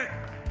Spirit.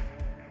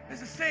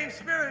 It's the same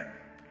Spirit.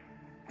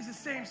 It's the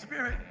same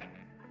Spirit.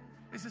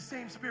 It's the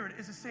same Spirit.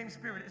 It's the same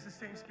Spirit. It's the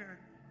same Spirit.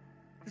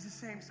 It's the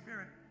same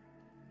Spirit.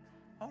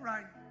 All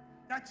right,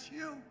 that's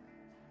you.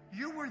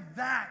 You were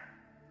that.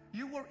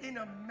 You were in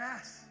a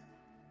mess.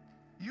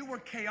 You were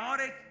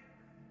chaotic,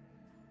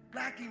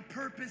 lacking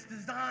purpose,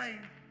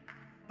 design,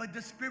 but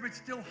the Spirit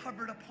still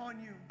hovered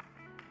upon you.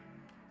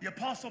 The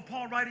Apostle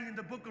Paul, writing in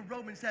the book of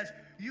Romans, says,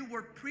 you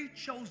were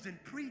pre-chosen,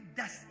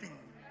 predestined.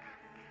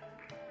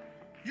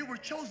 You were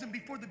chosen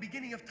before the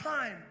beginning of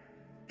time.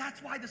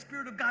 That's why the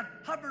Spirit of God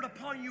hovered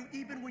upon you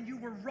even when you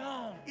were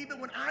wrong, even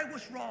when I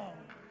was wrong,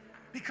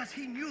 because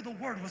he knew the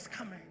word was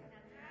coming.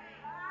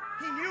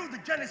 He knew the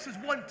Genesis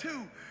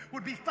 1:2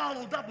 would be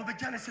followed up with a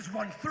Genesis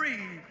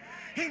 1:3.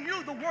 He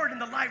knew the word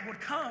and the light would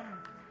come.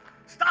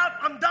 Stop,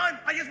 I'm done.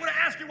 I just want to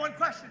ask you one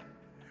question.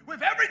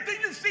 With everything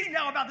you've seen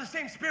now about the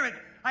same Spirit,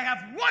 I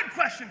have one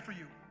question for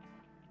you.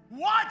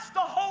 What's the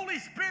Holy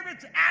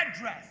Spirit's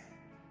address?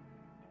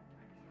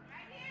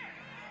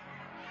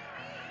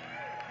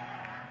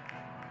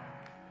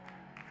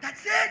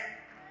 That's it.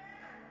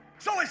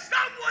 So if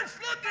someone's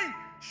looking,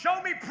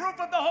 show me proof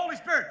of the Holy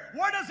Spirit.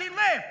 Where does he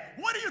live?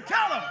 What do you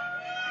tell them?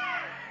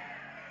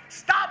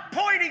 Stop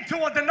pointing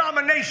to a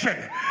denomination.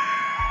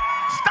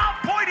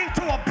 Stop pointing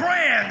to a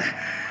brand.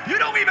 You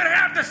don't even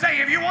have to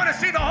say, if you want to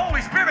see the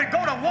Holy Spirit,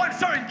 go to one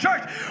certain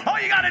church. All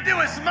you got to do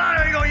is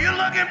smile and go, you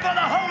looking for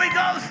the Holy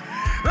Ghost?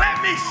 Let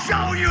me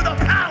show you the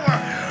power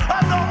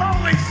of the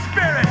Holy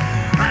Spirit.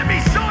 Let me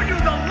show you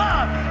the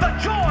love, the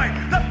joy,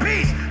 the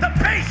peace, the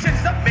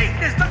patience, the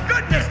meekness, the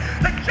goodness,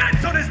 the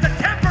gentleness, the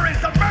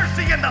temperance, the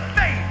mercy, and the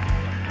faith.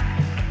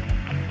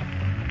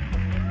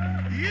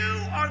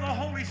 You are the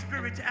Holy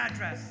Spirit's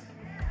address.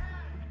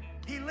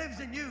 He lives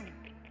in you.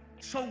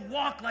 So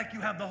walk like you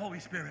have the Holy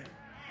Spirit.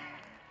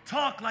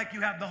 Talk like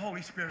you have the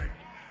Holy Spirit.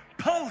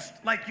 Post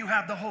like you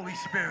have the Holy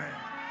Spirit.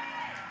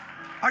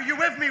 Are you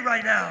with me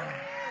right now?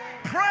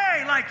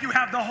 Pray like you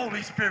have the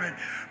Holy Spirit.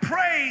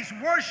 Praise,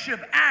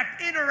 worship,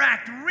 act,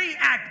 interact,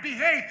 react,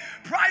 behave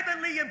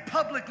privately and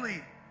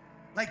publicly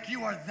like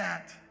you are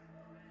that.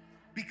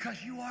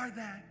 Because you are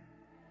that.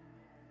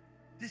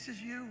 This is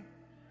you.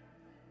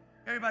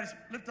 Everybody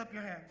lift up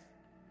your hands.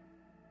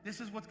 This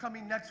is what's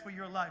coming next for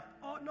your life.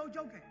 Oh, no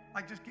joking.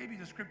 I just gave you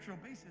the scriptural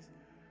basis.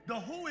 The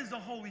who is the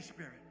Holy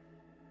Spirit.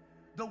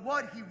 The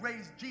what, he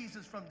raised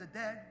Jesus from the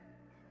dead.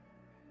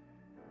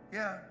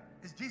 Yeah.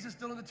 Is Jesus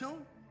still in the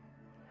tomb?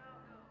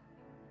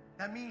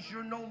 That means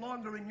you're no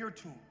longer in your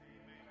tomb.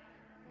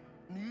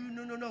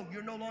 No.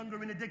 You're no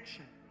longer in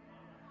addiction.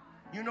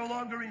 You're no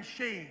longer in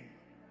shame.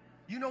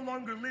 You no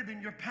longer live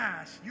in your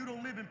past. You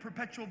don't live in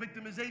perpetual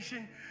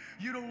victimization.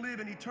 You don't live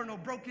in eternal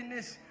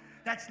brokenness.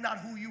 That's not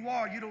who you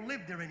are. You don't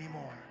live there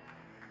anymore.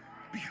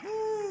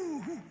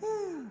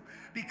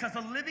 Because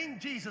a living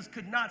Jesus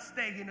could not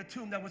stay in a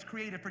tomb that was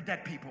created for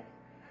dead people.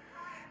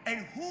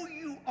 And who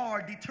you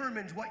are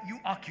determines what you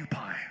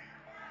occupy.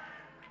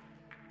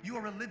 You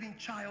are a living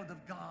child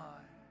of God.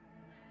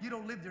 You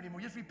don't live there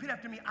anymore. Just repeat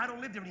after me. I don't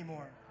live there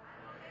anymore.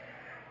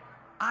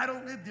 I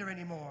don't live there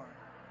anymore.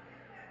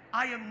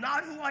 I am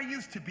not who I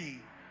used to be.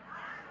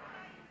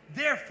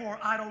 Therefore,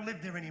 I don't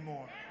live there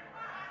anymore.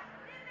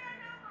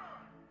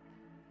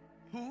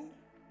 Who,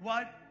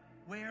 what,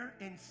 where?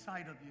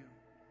 Inside of you.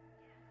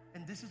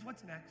 And this is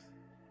what's next.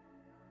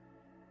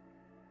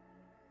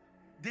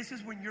 This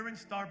is when you're in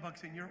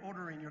Starbucks and you're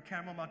ordering your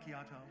caramel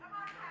macchiato.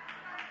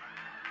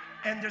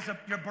 And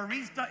your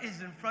barista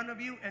is in front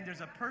of you, and there's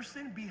a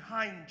person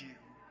behind you,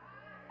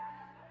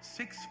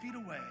 6 feet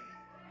away,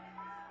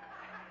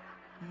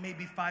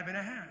 maybe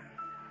 5.5.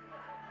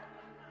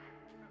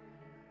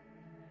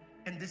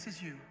 And this is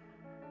you.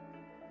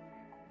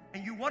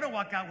 And you want to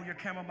walk out with your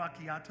caramel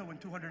macchiato and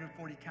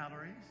 240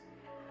 calories.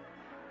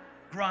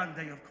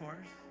 Grande, of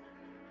course.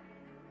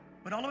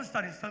 But all of a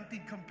sudden,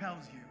 something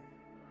compels you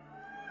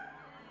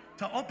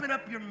to open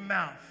up your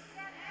mouth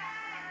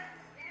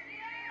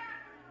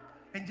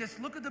and just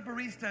look at the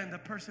barista and the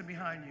person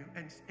behind you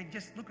and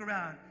just look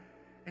around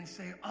and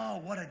say, oh,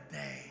 what a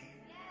day.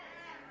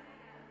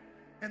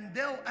 And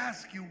they'll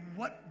ask you,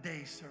 what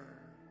day, sir?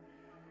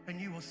 And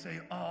you will say,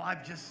 oh,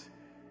 I've just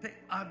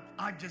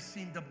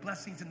seen the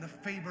blessings and the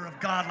favor of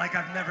God like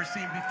I've never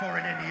seen before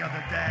in any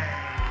other day.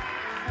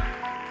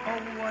 Oh,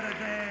 what a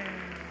day.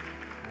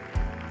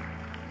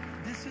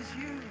 This is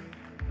you.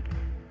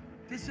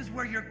 This is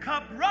where your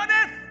cup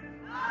runneth.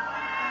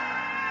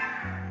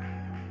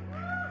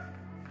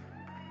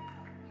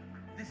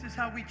 This is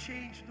how we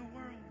change the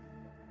world.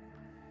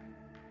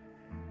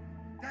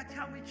 That's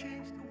how we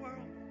change the world.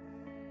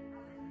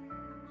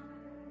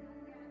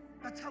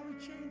 That's how we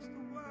change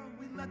the world.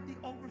 We let the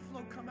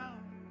overflow come out.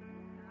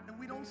 And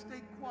we don't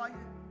stay quiet.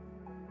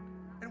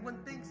 And when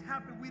things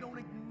happen, we don't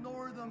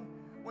ignore them.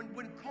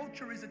 When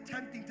culture is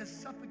attempting to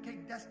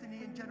suffocate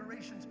destiny in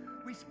generations,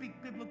 we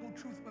speak biblical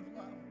truth with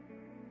love.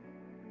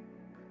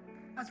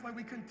 That's why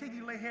we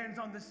continue to lay hands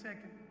on the sick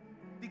and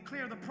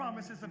declare the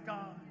promises of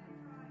God.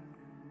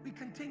 We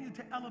continue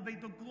to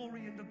elevate the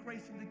glory and the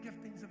grace and the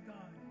giftings of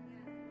God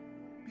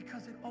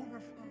because it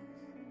overflows.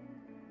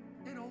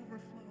 It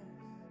overflows.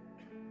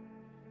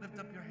 Lift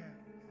up your hands.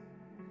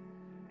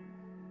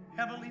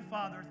 Heavenly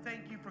Father,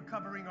 thank you for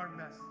covering our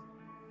mess.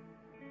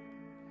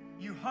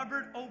 You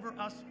hovered over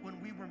us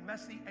when we were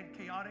messy and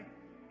chaotic.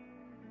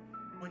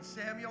 When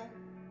Samuel,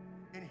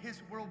 in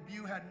his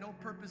worldview, had no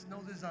purpose,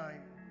 no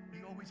design,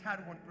 you always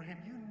had one for him.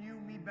 You knew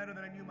me better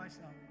than I knew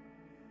myself.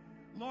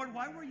 Lord,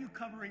 why were you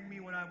covering me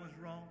when I was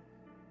wrong?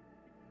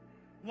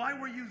 Why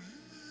were you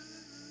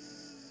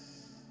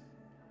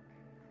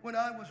when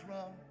I was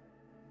wrong?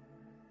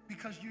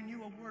 Because you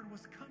knew a word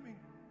was coming.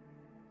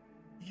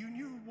 You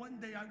knew one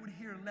day I would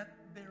hear, let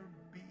there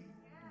be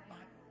light.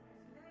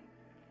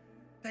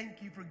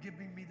 Thank you for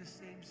giving me the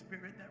same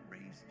Spirit that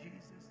raised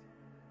Jesus.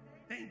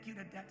 Thank you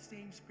that that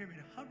same Spirit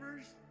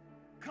hovers,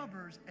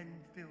 covers, and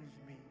fills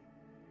me.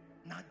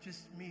 Not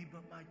just me,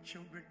 but my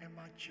children and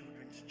my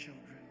children's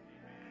children.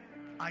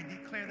 I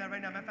declare that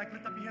right now. Matter of fact,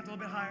 lift up your hands a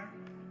little bit higher.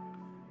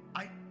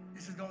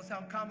 This is going to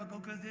sound comical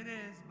because it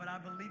is, but I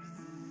believe,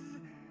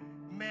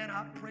 man,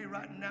 I pray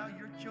right now,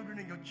 your children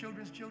and your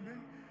children's children,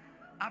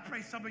 I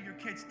pray some of your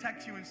kids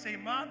text you and say,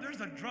 Mom,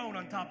 there's a drone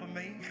on top of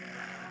me.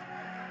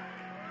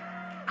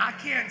 I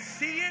can't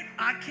see it.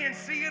 I can't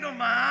see it on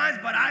my eyes,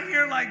 but I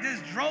hear like this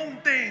drone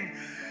thing.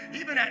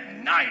 Even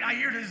at night, I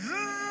hear this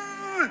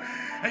zzz,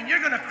 and you're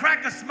going to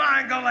crack a smile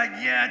and go like,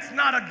 yeah, it's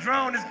not a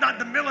drone. It's not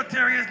the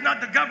military. It's not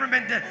the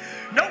government.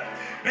 Nope.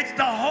 It's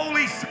the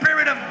Holy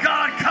Spirit of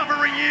God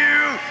covering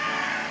you,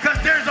 because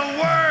there's a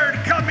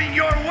word coming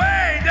your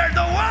way. There's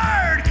a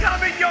word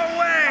coming your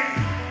way.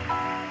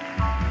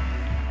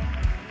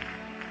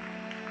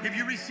 If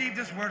you receive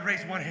this word,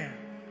 raise one hand.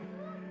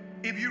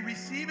 If you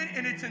receive it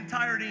in its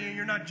entirety and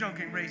you're not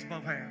joking, raise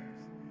both hands.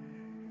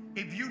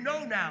 If you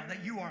know now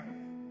that you are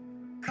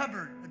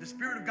covered, that the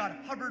Spirit of God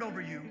hovered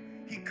over you,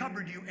 He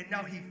covered you, and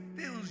now He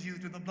fills you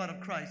through the blood of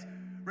Christ,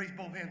 raise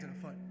both hands in the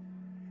front.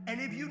 And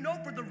if you know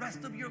for the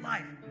rest of your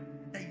life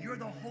that you're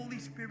the Holy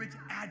Spirit's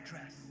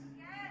address,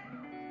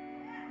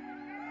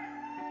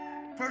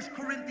 1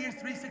 Corinthians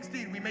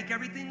 3:16, we make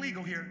everything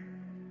legal here.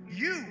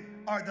 You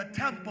are the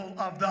temple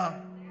of the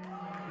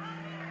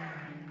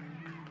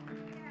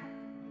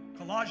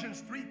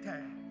Colossians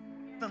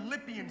 3:10,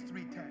 Philippians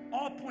 3:10,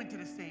 all point to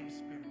the same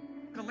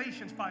Spirit.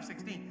 Galatians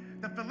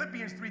 5:16. The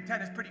Philippians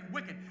 3:10 is pretty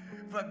wicked.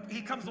 But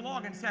he comes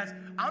along and says,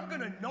 I'm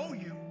going to know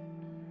you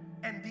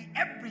and the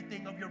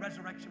everything of your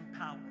resurrection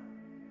power,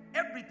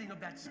 everything of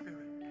that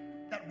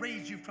Spirit that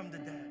raised you from the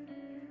dead.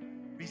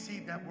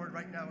 Receive that word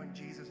right now in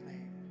Jesus'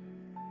 name.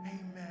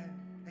 Amen.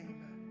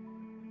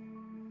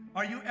 Amen.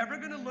 Are you ever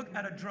going to look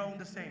at a drone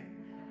the same?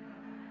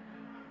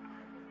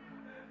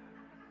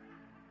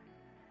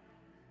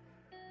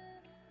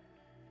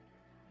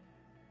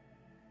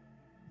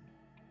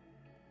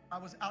 I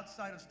was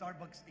outside of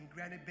Starbucks in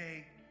Granite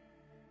Bay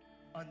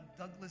on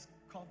Douglas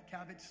called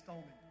Cabot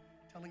Stoneman,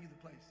 telling you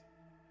the place.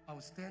 I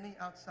was standing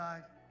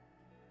outside.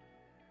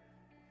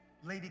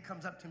 Lady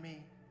comes up to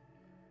me,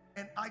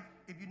 and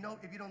if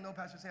you don't know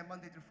Pastor Sam,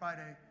 Monday through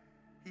Friday,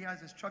 he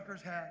has his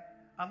trucker's hat.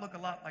 I look a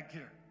lot like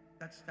here.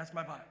 That's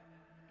my vibe.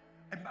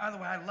 And by the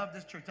way, I love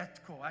this church. That's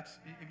cool.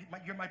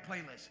 You're my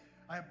playlist.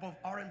 I have both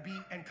R&B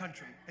and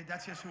country. And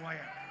that's just who I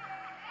am.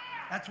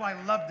 That's why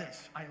I love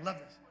this. I love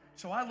this.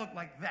 So I look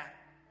like that.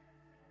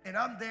 And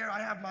I'm there. I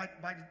have my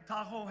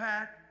Tahoe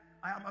hat.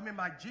 I'm in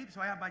my Jeep, so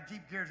I have my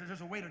Jeep gears.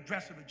 There's a way to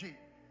dress in a Jeep.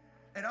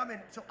 And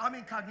I'm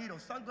incognito,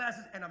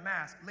 sunglasses and a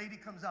mask. Lady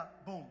comes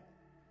up, boom,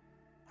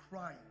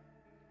 crying.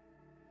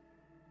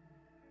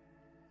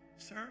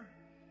 Sir,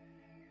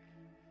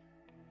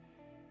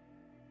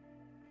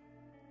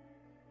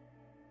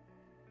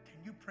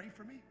 can you pray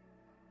for me?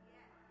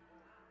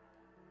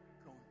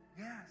 I go,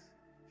 yes.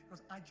 She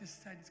goes, I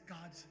just said it's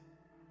God's.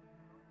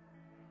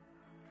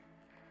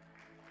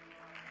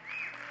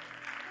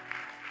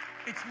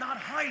 It's not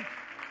hype.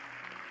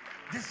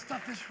 This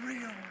stuff is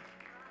real.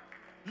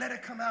 Let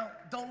it come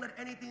out. Don't let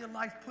anything in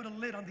life put a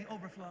lid on the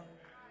overflow.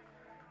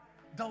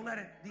 Don't let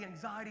it, the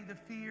anxiety, the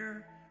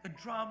fear, the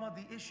drama,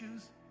 the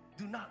issues,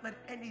 do not let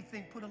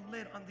anything put a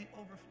lid on the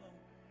overflow.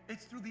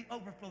 It's through the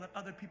overflow that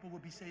other people will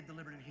be saved,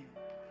 delivered, and healed.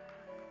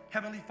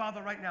 Heavenly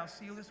Father, right now,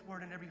 seal this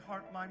word in every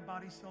heart, mind,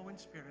 body, soul, and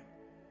spirit.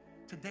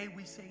 Today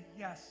we say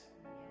yes.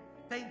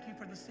 Thank you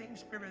for the same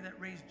Spirit that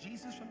raised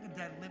Jesus from the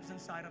dead lives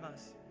inside of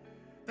us.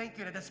 Thank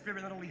you that that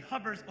Spirit not only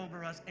hovers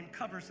over us and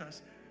covers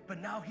us, but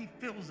now He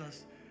fills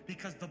us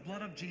because the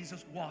blood of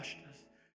Jesus washed us.